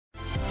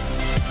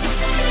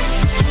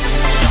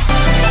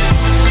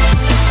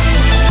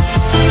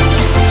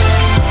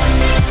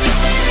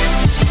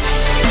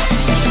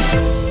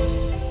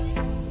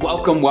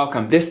Welcome,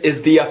 welcome. This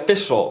is the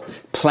official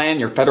Plan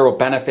Your Federal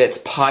Benefits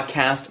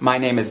podcast. My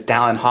name is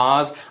Dallin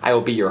Hawes. I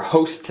will be your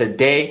host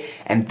today,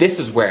 and this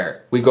is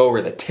where we go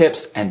over the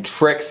tips and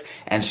tricks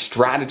and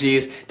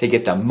strategies to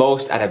get the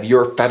most out of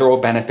your federal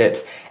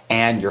benefits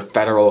and your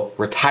federal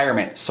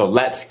retirement. So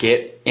let's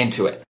get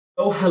into it.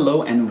 Oh,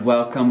 hello, and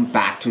welcome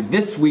back to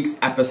this week's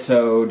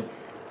episode.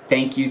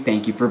 Thank you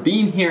for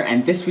being here,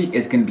 and this week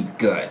is going to be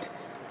good.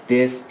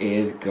 This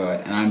is good,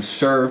 and I'm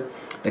sure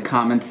the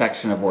comment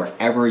section of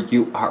wherever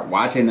you are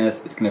watching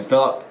this is going to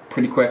fill up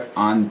pretty quick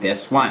on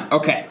this one.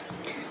 Okay,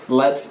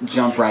 let's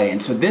jump right in.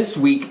 So this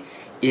week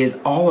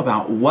is all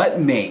about what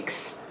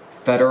makes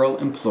federal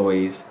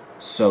employees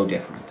so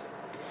different.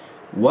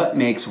 What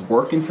makes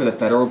working for the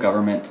federal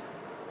government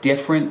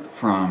different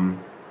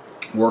from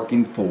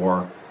working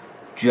for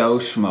Joe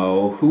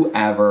Schmo,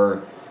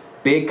 whoever,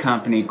 big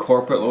company,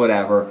 corporate,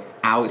 whatever,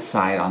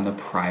 outside on the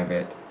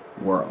private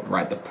world,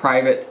 right? The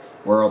private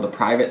world, the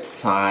private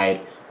side.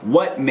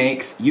 What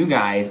makes you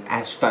guys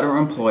as federal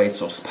employees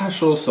so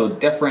special, so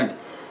different,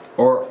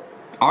 or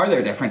are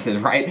there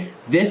differences, right?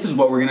 This is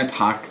what we're going to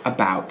talk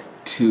about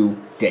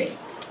today.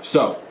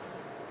 So,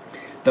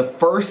 the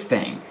first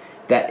thing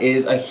that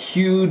is a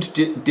huge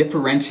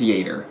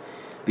differentiator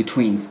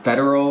between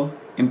federal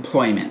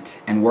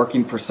employment and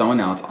working for someone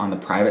else on the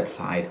private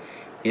side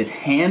is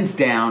hands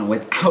down,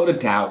 without a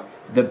doubt,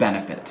 the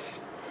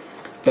benefits.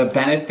 The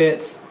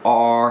benefits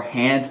are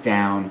hands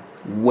down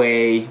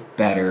way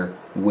better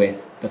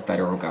with the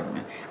federal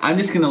government. I'm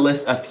just going to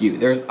list a few.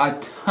 There's a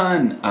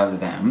ton of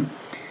them,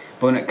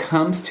 but when it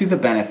comes to the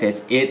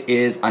benefits, it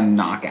is a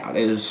knockout.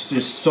 It is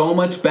just so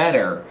much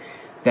better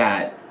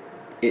that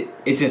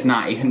it's just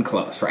not even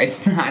close, right?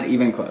 It's not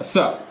even close.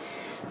 So,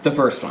 the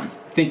first one,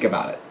 think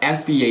about it.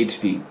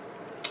 FEHB,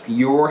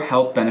 your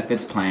health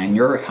benefits plan,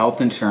 your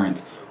health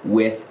insurance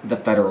with the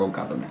federal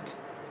government.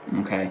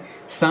 Okay?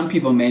 Some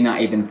people may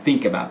not even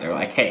think about that. They're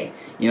like, hey,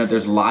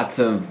 there's lots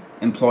of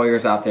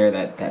employers out there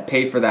that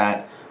pay for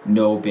that.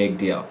 No big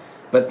deal.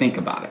 But think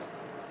about it.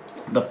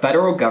 The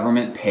federal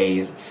government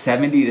pays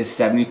 70 to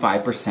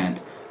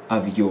 75%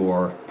 of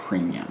your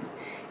premium.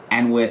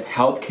 And with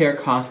healthcare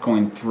costs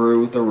going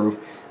through the roof,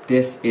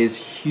 this is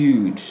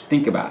huge.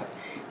 Think about it.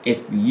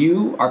 If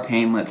you are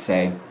paying, let's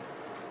say,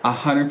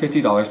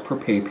 $150 per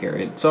pay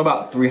period, so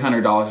about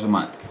 $300 a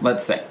month,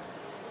 let's say,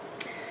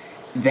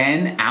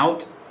 then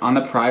out on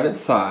the private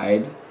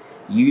side,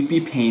 you'd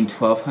be paying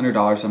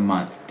 $1,200 a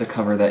month to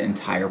cover the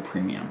entire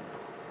premium.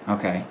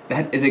 Okay,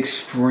 that is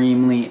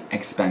extremely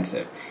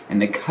expensive.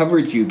 And the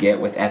coverage you get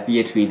with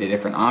FEHB, the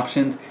different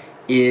options,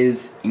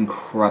 is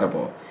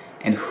incredible.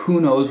 And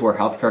who knows where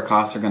healthcare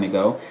costs are going to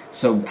go.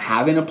 So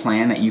having a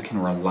plan that you can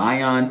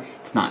rely on,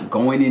 it's not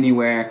going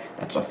anywhere,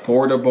 that's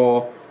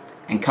affordable,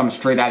 and comes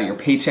straight out of your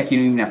paycheck, you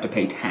don't even have to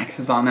pay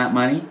taxes on that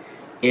money,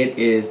 it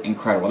is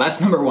incredible.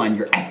 That's number one,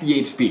 your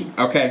FEHB,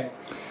 okay?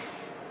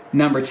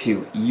 Number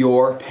two,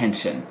 your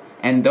pension.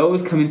 And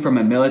those coming from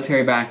a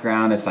military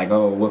background, it's like,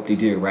 oh,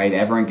 whoop-de-doo, right?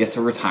 Everyone gets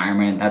a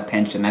retirement, that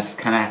pension, that's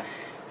kind of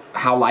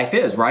how life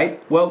is,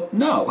 right? Well,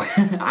 no.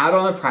 Out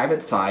on the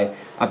private side,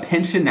 a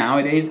pension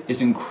nowadays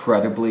is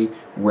incredibly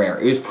rare.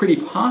 It was pretty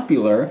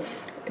popular,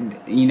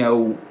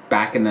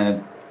 back in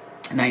the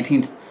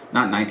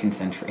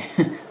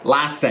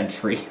last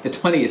century, the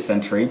 20th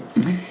century.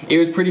 It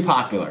was pretty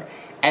popular.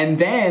 And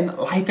then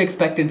life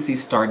expectancy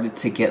started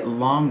to get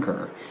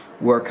longer,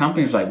 where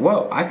companies were like,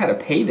 whoa, I got to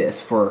pay this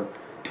for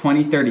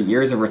 20, 30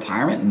 years of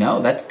retirement? No,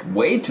 that's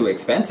way too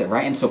expensive,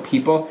 right? And so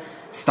people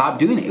stopped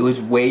doing it. It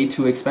was way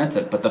too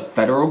expensive. But the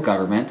federal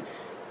government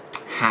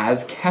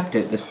has kept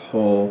it this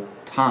whole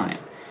time.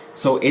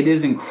 So it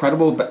is an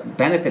incredible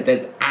benefit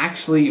that's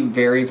actually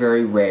very,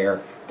 very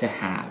rare to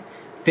have.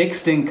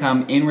 Fixed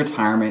income in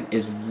retirement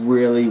is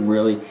really,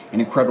 really an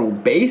incredible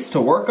base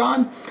to work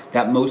on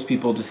that most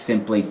people just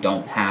simply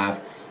don't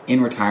have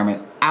in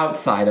retirement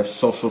outside of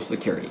Social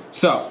Security.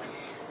 So,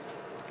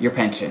 your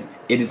pension.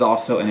 It is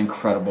also an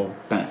incredible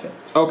benefit.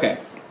 Okay,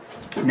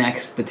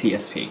 next, the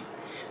TSP.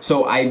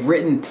 So I've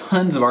written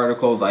tons of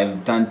articles,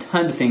 I've done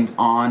tons of things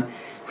on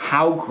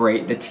how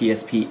great the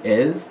TSP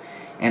is,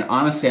 and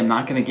honestly, I'm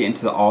not going to get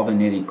into all the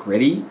nitty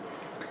gritty,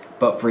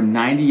 but for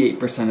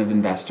 98% of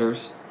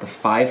investors, the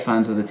 5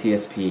 funds of the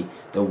TSP,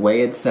 the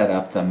way it's set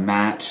up, the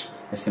match,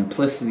 the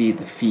simplicity,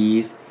 the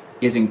fees,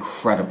 is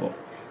incredible.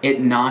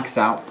 It knocks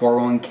out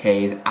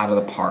 401ks out of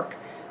the park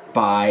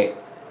by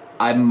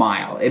a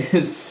mile. It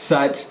is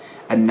such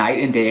a night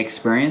and day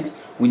experience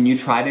when you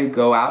try to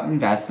go out and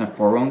invest in a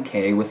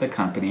 401k with a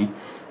company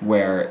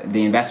where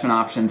the investment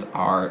options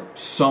are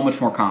so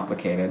much more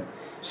complicated,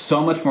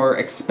 so much more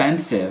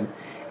expensive,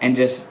 and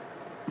just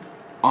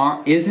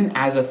isn't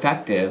as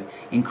effective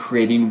in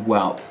creating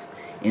wealth,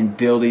 in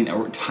building a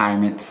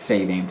retirement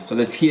savings. So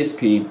the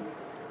TSP,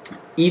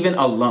 even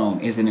alone,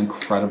 is an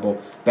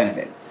incredible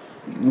benefit.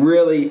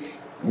 Really,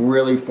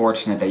 really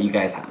fortunate that you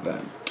guys have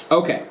that.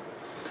 Okay.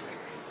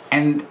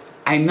 And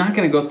I'm not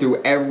going to go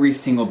through every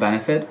single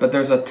benefit, but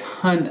there's a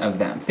ton of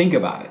them. Think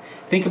about it.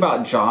 Think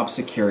about job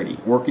security,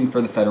 working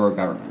for the federal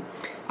government.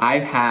 I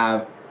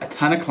have a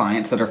ton of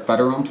clients that are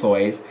federal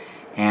employees,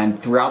 And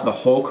throughout the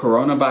whole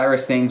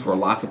coronavirus things, where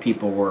lots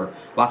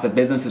of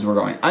businesses were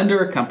going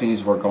under,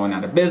 companies were going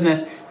out of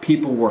business,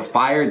 people were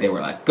fired, they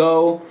were let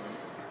go.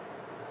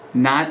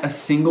 Not a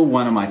single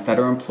one of my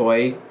federal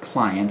employee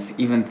clients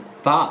even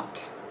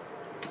thought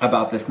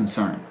about this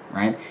concern,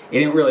 right? It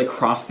didn't really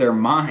cross their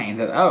mind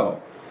that,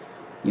 oh,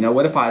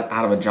 what if I was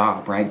out of a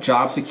job, right?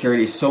 Job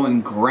security is so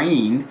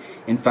ingrained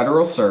in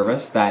federal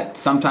service that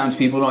sometimes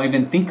people don't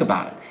even think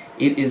about it.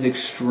 It is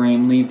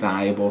extremely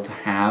valuable to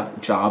have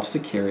job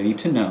security,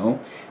 to know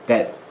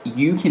that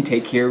you can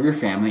take care of your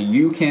family,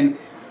 you can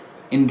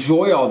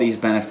enjoy all these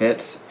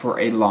benefits for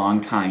a long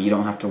time. You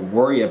don't have to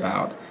worry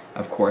about,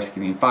 of course,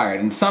 getting fired.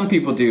 And some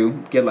people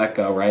do get let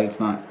go, right? It's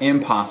not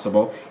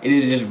impossible. It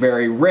is just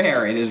very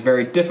rare. It is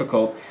very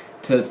difficult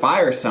to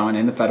fire someone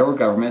in the federal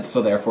government,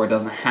 so therefore it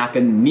doesn't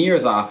happen near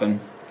as often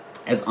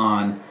as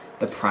on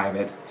the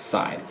private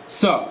side.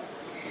 So,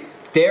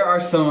 there are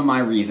some of my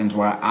reasons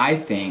why I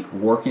think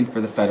working for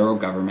the federal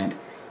government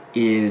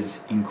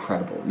is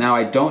incredible. Now,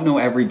 I don't know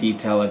every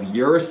detail of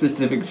your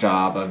specific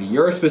job, of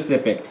your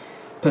specific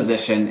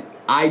position.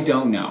 I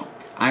don't know.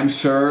 I'm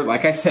sure,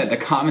 like I said, the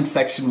comment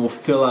section will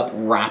fill up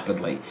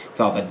rapidly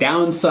with all the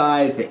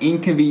downsides, the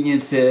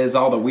inconveniences,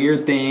 all the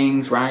weird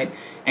things, right?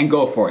 And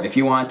go for it if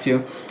you want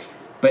to.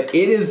 But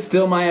it is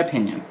still my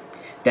opinion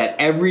that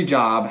every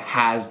job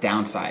has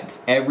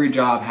downsides. Every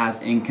job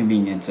has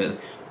inconveniences.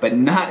 But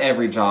not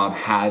every job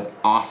has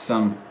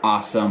awesome,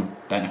 awesome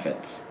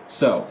benefits.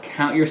 So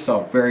count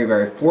yourself very,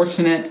 very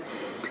fortunate.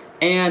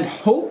 And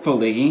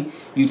hopefully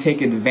you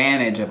take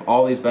advantage of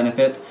all these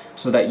benefits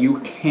so that you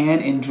can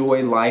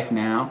enjoy life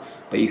now,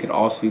 but you could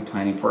also be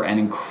planning for an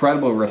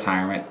incredible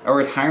retirement, a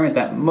retirement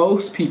that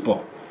most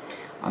people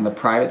on the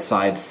private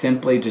side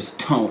simply just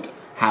don't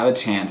have a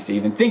chance to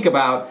even think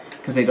about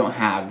because they don't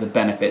have the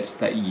benefits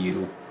that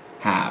you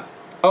have.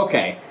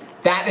 Okay,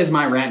 that is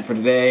my rant for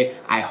today.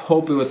 I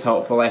hope it was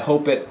helpful. I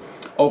hope it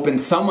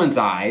opened someone's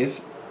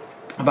eyes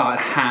about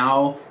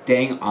how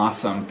dang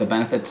awesome the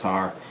benefits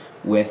are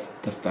with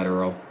the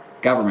federal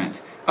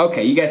government.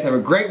 Okay, you guys have a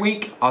great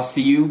week. I'll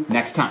see you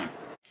next time.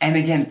 And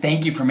again,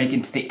 thank you for making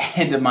it to the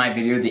end of my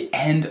video, the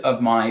end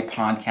of my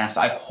podcast.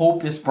 I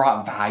hope this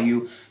brought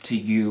value to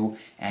you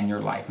and your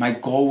life. My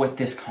goal with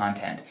this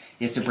content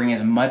is to bring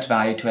as much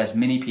value to as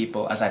many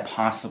people as I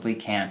possibly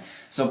can.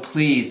 So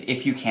please,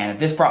 if you can, if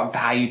this brought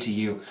value to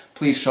you,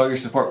 please show your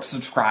support,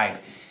 subscribe,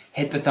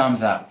 hit the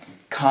thumbs up,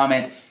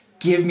 comment,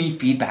 give me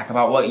feedback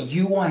about what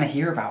you want to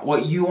hear about,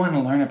 what you want to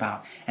learn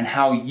about, and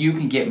how you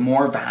can get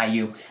more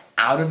value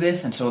out of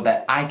this, and so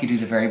that I could do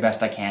the very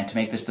best I can to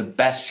make this the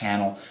best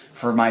channel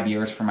for my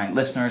viewers, for my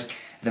listeners,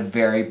 the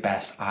very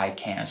best I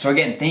can. So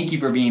again, thank you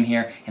for being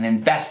here and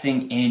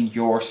investing in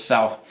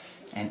yourself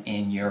and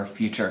in your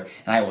future.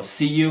 And I will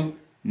see you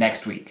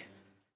next week.